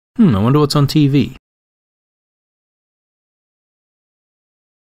I wonder what's on TV.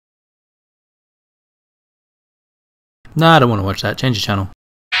 Nah, I don't want to watch that. Change the channel.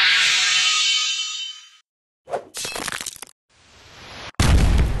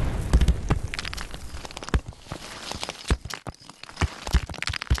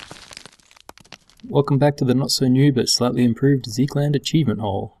 Welcome back to the not so new but slightly improved XekeLand achievement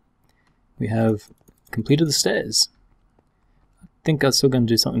hole. We have completed the stairs. I think I'm still going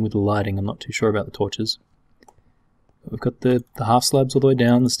to do something with the lighting. I'm not too sure about the torches. But we've got the half slabs all the way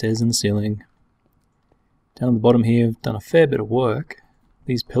down, the stairs in the ceiling. Down at the bottom here, I've done a fair bit of work.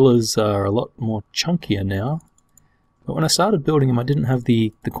 These pillars are a lot more chunkier now. But when I started building them, I didn't have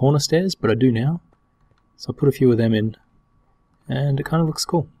the corner stairs, but I do now. So I put a few of them in, and it kind of looks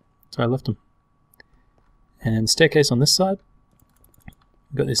cool. So I left them. And staircase on this side.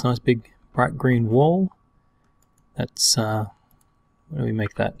 We've got this nice big bright green wall. That's, what do we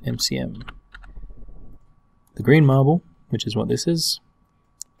make that? MCM. The green marble, which is what this is.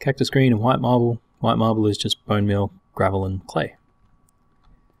 Cactus green and white marble. White marble is just bone meal, gravel and clay.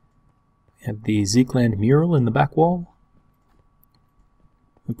 We have the XekeLand mural in the back wall.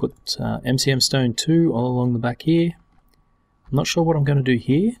 We put MCM stone 2 all along the back here. I'm not sure what I'm going to do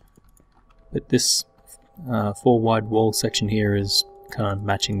here, but this 4 wide wall section here is kind of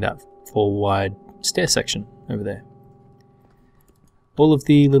matching that 4 wide stair section over there. All of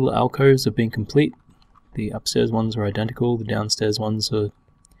the little alcoves have been complete. The upstairs ones are identical, the downstairs ones are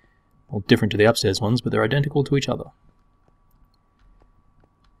well, different to the upstairs ones, but they're identical to each other.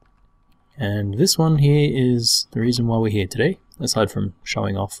 And this one here is the reason why we're here today, aside from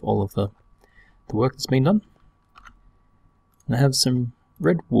showing off all of the work that's been done. And I have some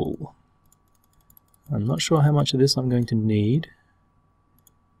red wool. I'm not sure how much of this I'm going to need.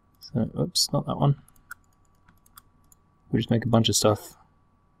 So, oops, not that one. We'll just make a bunch of stuff.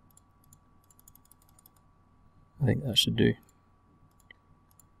 I think that should do.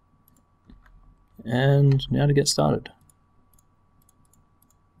 And now to get started.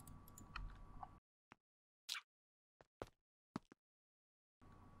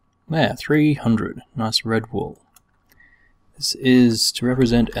 There, 300. Nice red wool. This is to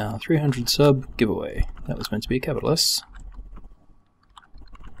represent our 300 sub giveaway. That was meant to be a capital S.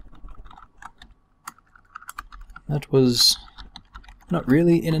 That was not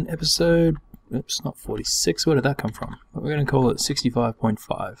really in an episode. Oops, not 46. Where did that come from? But we're going to call it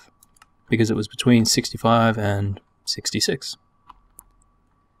 65.5 because it was between 65 and 66.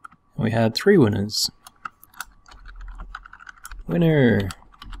 And we had 3 winners. Winner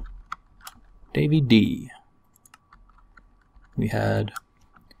Davey D. We had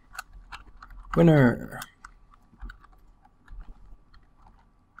winner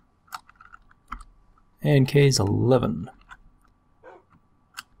and K's 11.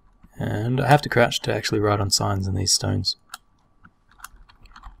 And I have to crouch to actually write on signs in these stones.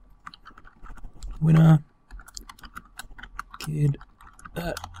 Winner Kid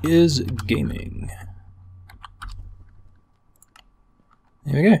that is gaming.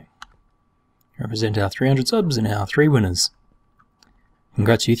 There we go. Represent our 300 subs and our 3 winners.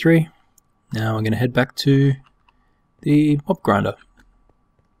 Congrats you 3. Now I'm going to head back to the mob grinder.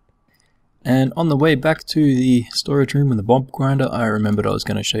 And on the way back to the storage room with the mob grinder, I remembered I was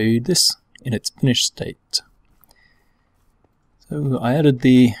going to show you this in its finished state. So I added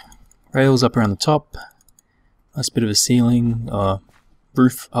the rails up around the top, nice bit of a ceiling,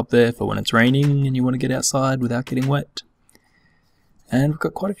 roof up there for when it's raining and you want to get outside without getting wet. And we've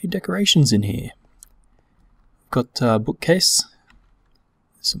got quite a few decorations in here. We've got a bookcase,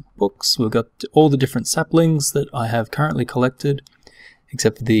 some books, we've got all the different saplings that I have currently collected,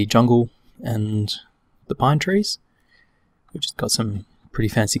 except for the jungle and the pine trees, which has got some pretty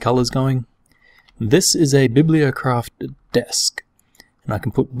fancy colours going. This is a BuildCraft desk, and I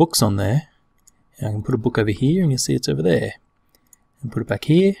can put books on there, and I can put a book over here, and you'll see it's over there, and put it back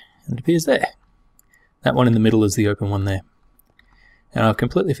here, and it appears there. That one in the middle is the open one there. And I've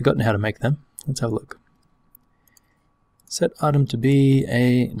completely forgotten how to make them. Let's have a look. Set item to be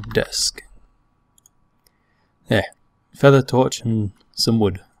a desk. There. Feather, torch, and some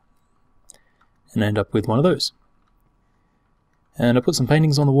wood. And I end up with one of those. And I put some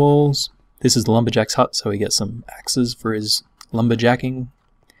paintings on the walls. This is the lumberjack's hut, so he gets some axes for his lumberjacking.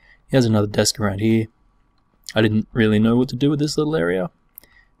 He has another desk around here. I didn't really know what to do with this little area.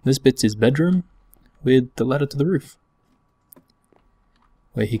 This bit's his bedroom with the ladder to the roof,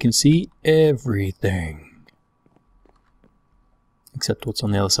 where he can see everything. Except what's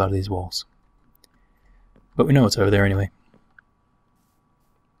on the other side of these walls. But we know what's over there anyway.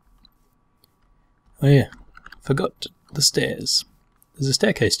 Oh yeah, forgot the stairs. There's a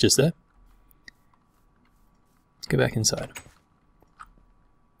staircase just there. Let's go back inside.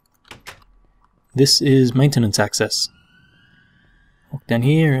 This is maintenance access. Walk down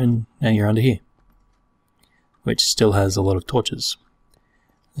here and now you're under here, which still has a lot of torches.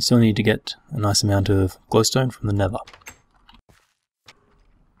 I still need to get a nice amount of glowstone from the nether.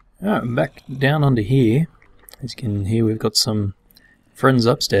 Alright, back down under here. As you can hear, we've got some friends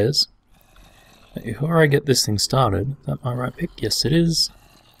upstairs. But before I get this thing started, is that my right pick? Yes it is.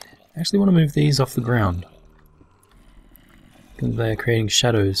 I actually want to move these off the ground, because they are creating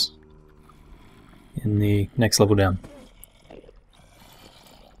shadows in the next level down.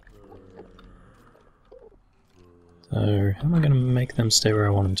 So, how am I going to make them stay where I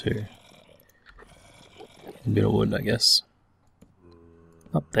want them to? A bit of wood, I guess.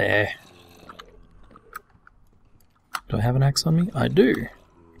 Up there. Do I have an axe on me? I do!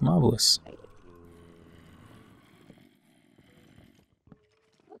 Marvellous.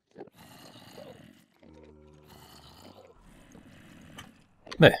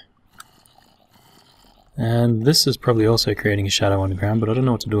 There. And this is probably also creating a shadow underground, but I don't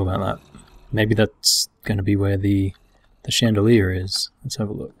know what to do about that. Maybe that's going to be where the chandelier is. Let's have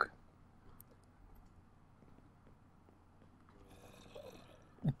a look.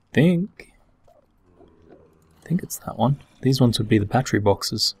 I think it's that one. These ones would be the battery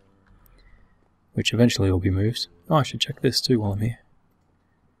boxes, which eventually will be moved. Oh, I should check this too while I'm here.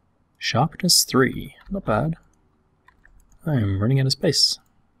 Sharpness 3. Not bad. I am running out of space.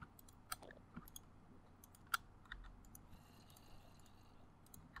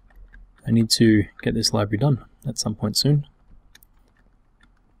 I need to get this library done at some point soon.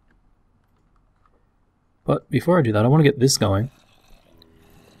 But before I do that, I want to get this going,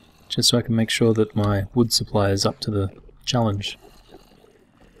 just so I can make sure that my wood supply is up to the challenge.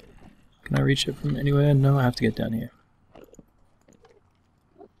 Can I reach it from anywhere? No, I have to get down here.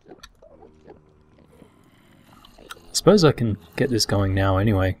 I suppose I can get this going now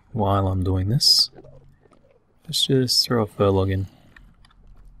anyway, while I'm doing this. Let's just throw a fur log in.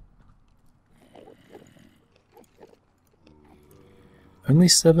 Only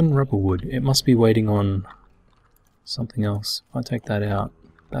 7 rubber wood. It must be waiting on something else. If I take that out,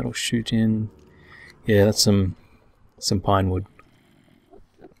 that'll shoot in. Yeah, that's some pine wood.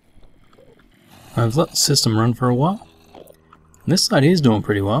 I've let the system run for a while. And this side here is doing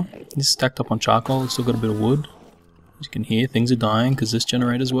pretty well. It's stacked up on charcoal. It's still got a bit of wood. As you can hear, things are dying because this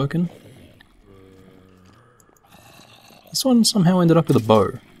generator's working. This one somehow ended up with a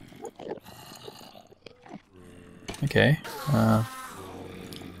bow. Okay.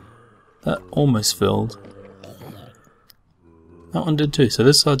 That almost filled. That one did too, so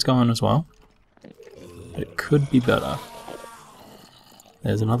this side's going as well. But it could be better.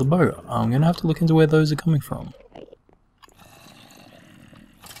 There's another bow. I'm going to have to look into where those are coming from.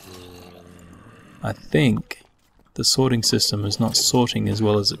 I think the sorting system is not sorting as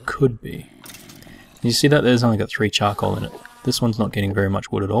well as it could be. You see that there's only got 3 charcoal in it. This one's not getting very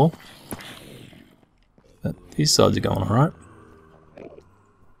much wood at all. But these sides are going alright.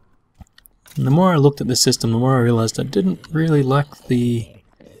 And the more I looked at this system, the more I realized I didn't really like the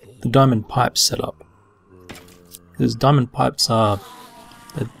diamond pipes setup. Because diamond pipes are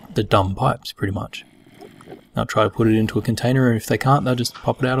the dumb pipes, pretty much. They'll try to put it into a container, and if they can't, they'll just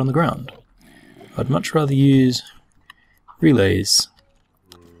pop it out on the ground. I'd much rather use relays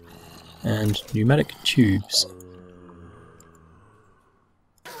and pneumatic tubes.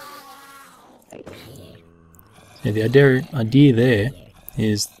 Yeah, the idea there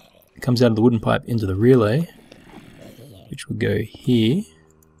is it comes out of the wooden pipe into the relay, which will go here,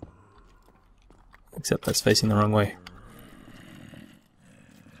 except that's facing the wrong way.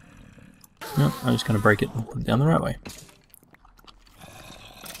 No, I'm just going to break it and put it down the right way.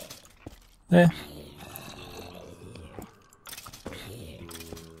 There.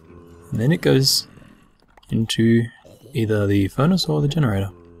 And then it goes into either the furnace or the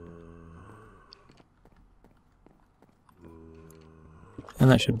generator. And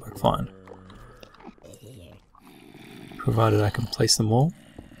that should work fine. Provided I can place them all.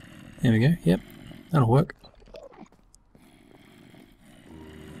 There we go, yep, that'll work.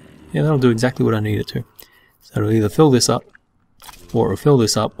 Yeah, that'll do exactly what I need it to. So it'll either fill this up, or it'll fill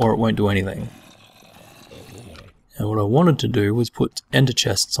this up, or it won't do anything. And what I wanted to do was put ender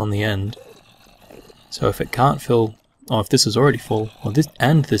chests on the end. So if it can't fill, or if this is already full, or this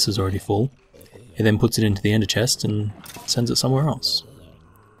is already full, it then puts it into the ender chest and sends it somewhere else.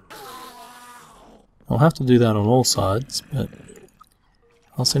 I'll have to do that on all sides, but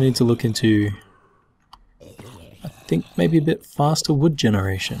I also need to look into, I think, maybe a bit faster wood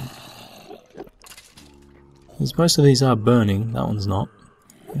generation. Because most of these are burning, that one's not.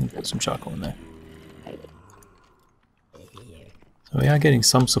 Let me put some charcoal in there. So we are getting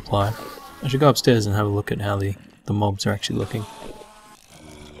some supply. I should go upstairs and have a look at how the mobs are actually looking.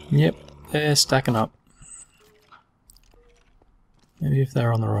 Yep, they're stacking up. Maybe if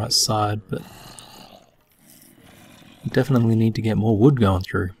they're on the right side, but we definitely need to get more wood going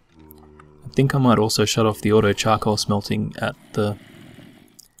through. I think I might also shut off the auto charcoal smelting at the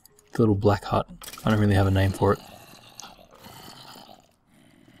little black hut. I don't really have a name for it.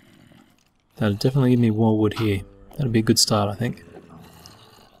 That'll definitely give me more wood here. That'll be a good start, I think.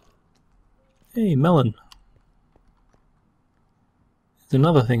 Hey, melon. There's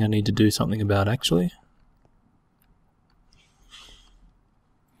another thing I need to do something about, actually.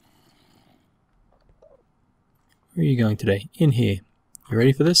 Where are you going today? In here. You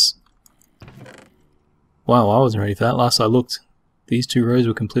ready for this? Wow, I wasn't ready for that. Last I looked, these 2 rows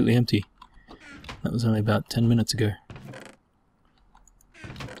were completely empty. That was only about 10 minutes ago.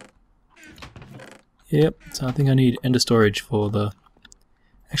 Yep, so I think I need ender storage for the...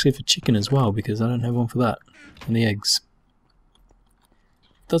 Actually for chicken as well, because I don't have one for that. And the eggs.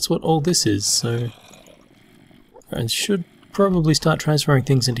 That's what all this is, so... I should probably start transferring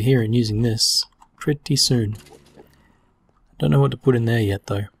things into here and using this pretty soon. Don't know what to put in there yet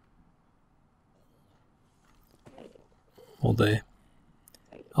though. All there.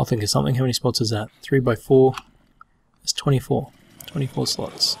 I'll think of something. How many spots is that? 3 by 4. That's 24. 24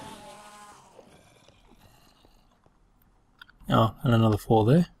 slots. Oh, and another 4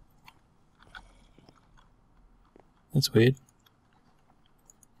 there. That's weird.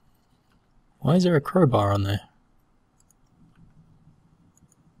 Why is there a crowbar on there?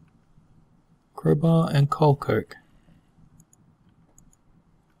 Crowbar and coal coke.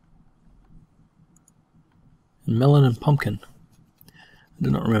 And melon and pumpkin. I do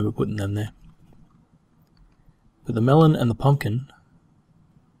not remember putting them there. But the melon and the pumpkin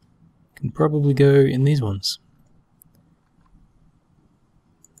can probably go in these ones.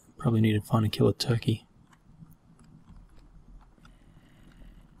 Probably need to find and kill a turkey.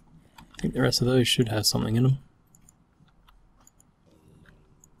 I think the rest of those should have something in them.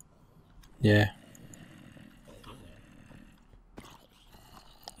 Yeah.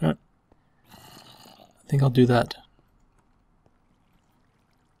 Alright. I think I'll do that.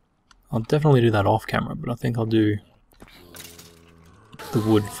 I'll definitely do that off camera, but I think I'll do the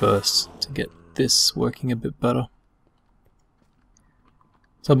wood first to get this working a bit better.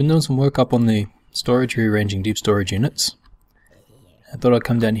 So I've been doing some work up on the storage, rearranging deep storage units. I thought I'd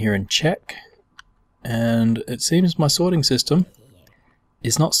come down here and check, and it seems my sorting system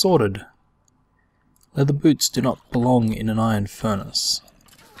is not sorted. Leather boots do not belong in an iron furnace.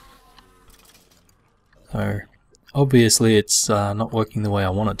 So obviously it's not working the way I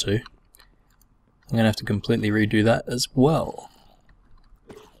want it to. I'm going to have to completely redo that as well.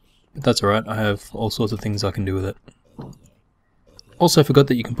 But that's alright, I have all sorts of things I can do with it. Also forgot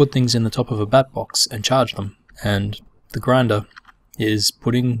that you can put things in the top of a bat box and charge them, and the grinder is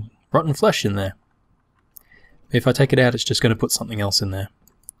putting rotten flesh in there. If I take it out, it's just going to put something else in there.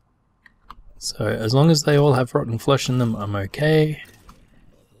 So as long as they all have rotten flesh in them, I'm okay.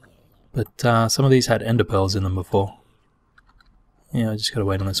 But some of these had ender pearls in them before. Yeah, I just gotta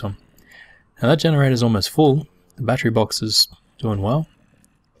wait on this one. Now that generator's almost full. The battery box is doing well.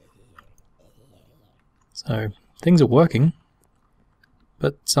 So things are working.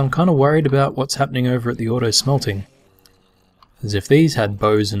 But I'm kind of worried about what's happening over at the auto smelting. As if these had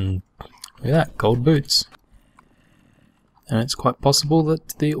bows and, look at that, gold boots. And it's quite possible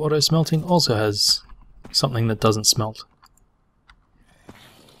that the auto smelting also has something that doesn't smelt.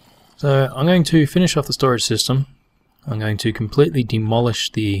 So I'm going to finish off the storage system. I'm going to completely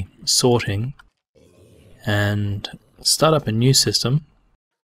demolish the sorting and start up a new system.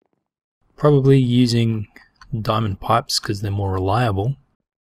 Probably using diamond pipes because they're more reliable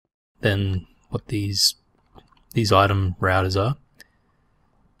than what these item routers are.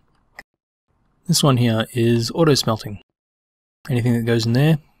 This one here is auto smelting. Anything that goes in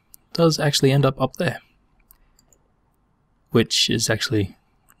there does actually end up there, which is actually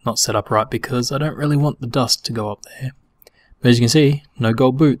not set up right because I don't really want the dust to go up there. But as you can see, no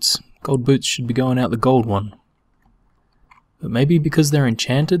gold boots. Gold boots should be going out the gold one. But maybe because they're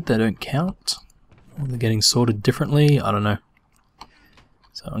enchanted they don't count, or they're getting sorted differently, I don't know.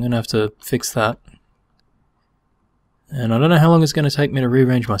 So I'm going to have to fix that. And I don't know how long it's going to take me to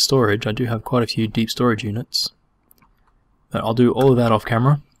rearrange my storage. I do have quite a few deep storage units. But I'll do all of that off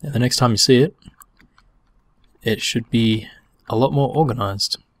camera, and the next time you see it, it should be a lot more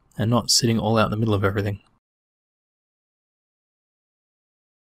organized and not sitting all out in the middle of everything.